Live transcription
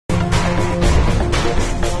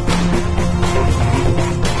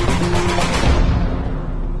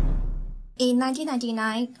In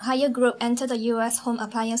 1999, Haier Group entered the U.S. home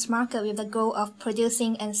appliance market with the goal of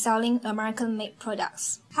producing and selling American-made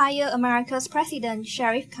products. Haier America's president,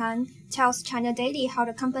 Shariff Kan, tells China Daily how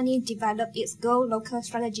the company developed its go local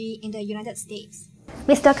strategy in the United States.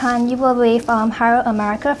 Mr. Kan, you were with Haier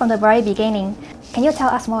America from the very beginning. Can you tell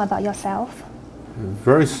us more about yourself?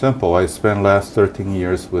 Very simple. I spent last 13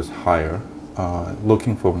 years with Haier,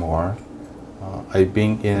 looking for more. I've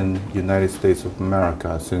been in United States of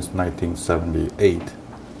America since 1978.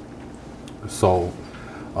 So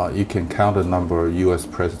you can count the number of U.S.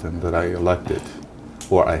 presidents that I elected,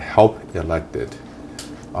 or I helped elected.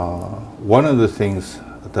 One of the things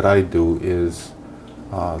that I do is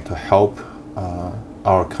to help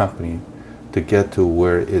our company to get to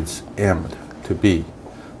where it's aimed to be.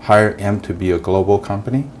 Haier aimed to be a global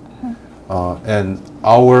company, and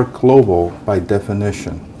our global, by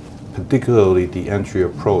definition, particularly the entry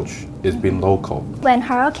approach, is being local. When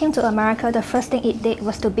Ariel came to America, the first thing it did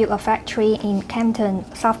was to build a factory in Canton,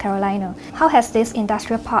 South Carolina. How has this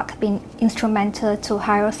industrial park been instrumental to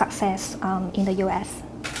Ariel's success in the U.S.?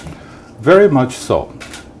 Very much so.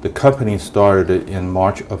 The company started in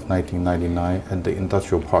March of 1999, and the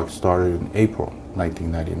industrial park started in April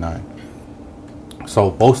 1999. So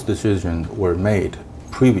both decisions were made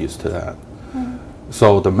previous to that.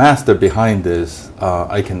 So the master behind this,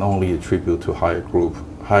 I can only attribute to Haier Group.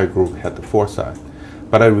 Haier Group had the foresight.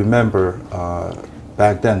 But I remember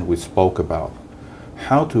back then we spoke about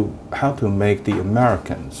how to make the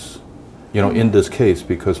Americans, in this case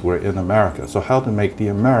because we're in America, so how to make the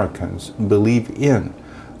Americans believe in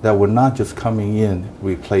that we're not just coming in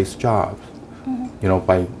replace jobs,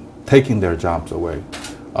 by taking their jobs away.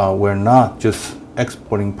 We're not just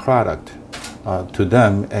exporting product to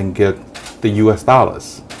them and get the U.S.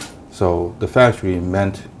 dollars. So the factory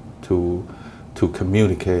meant to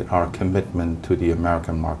communicate our commitment to the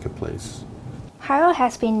American marketplace. Ariel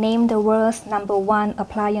has been named the world's #1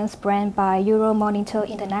 appliance brand by Euromonitor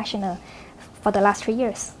International for the last 3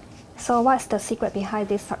 years. So what's the secret behind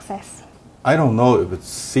this success? I don't know if it's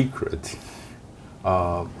secret.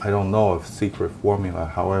 I don't know of secret formula.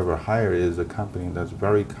 However, Haier is a company that's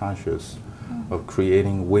very conscious of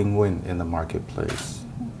creating win-win in the marketplace.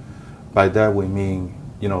 By that we mean,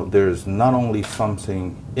 there's not only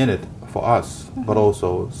something in it for us, but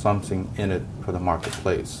also something in it for the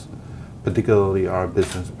marketplace, particularly our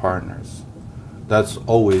business partners. That's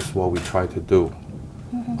always what we try to do.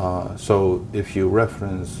 So if you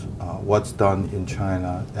reference what's done in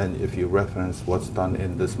China, and if you reference what's done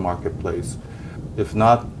in this marketplace, if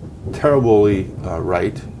not terribly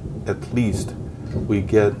right, at least we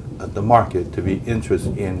get the market to be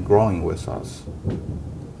interested in growing with us.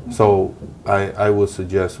 So I would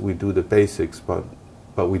suggest we do the basics, but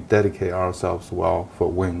we dedicate ourselves well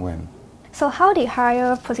for win-win. So how did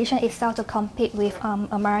Haier position itself to compete with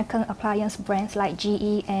American appliance brands like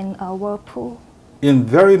GE and Whirlpool? In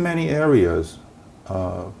very many areas,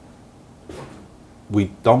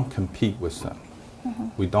 we don't compete with them.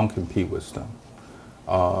 We don't compete with them.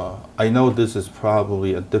 I know this is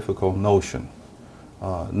probably a difficult notion.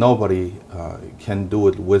 Nobody can do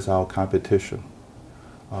it without competition.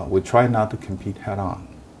 We try not to compete head-on.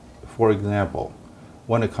 For example,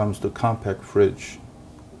 when it comes to compact fridge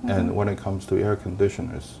and when it comes to air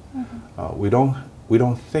conditioners, we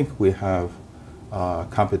don't think we have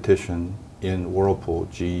competition in Whirlpool,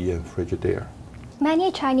 GE, and Frigidaire.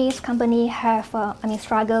 Many Chinese companies have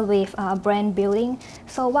struggled with brand building.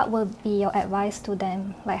 So what would be your advice to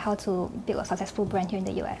them, like how to build a successful brand here in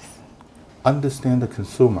the U.S.? Understand the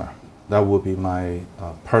consumer. That would be my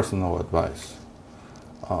personal advice.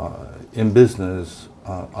 In business,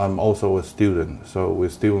 I'm also a student, so we're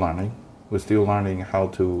still learning. We're still learning how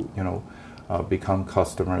to, become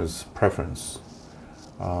customers' preference.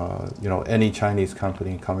 Any Chinese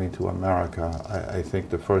company coming to America, I think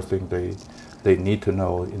the first thing they need to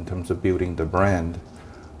know in terms of building the brand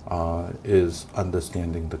is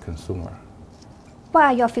understanding the consumer. What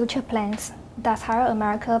are your future plans? Does Haier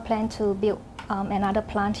America plan to build another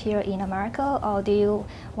plant here in America, or do you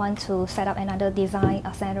want to set up another design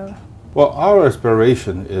center? Well, our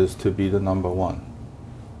aspiration is to be the #1.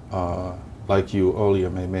 Like you earlier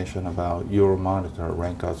may mention about Euromonitor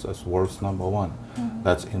rank us as world's #1.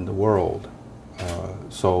 That's in the world.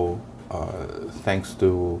 So thanks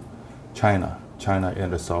to China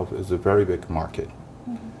in itself is a very big market.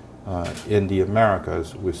 In the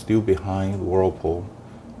Americas, we're still behind Whirlpool,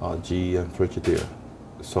 GE, and Frigidaire.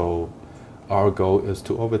 So our goal is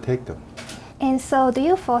to overtake them. And so do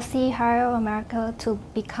you foresee Haier America to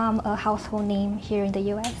become a household name here in the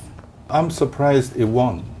U.S.? I'm surprised it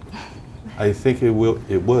won't. I think it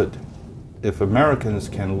would. if Americans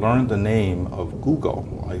can learn the name of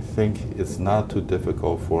Google, I think it's not too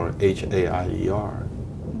difficult for HAIER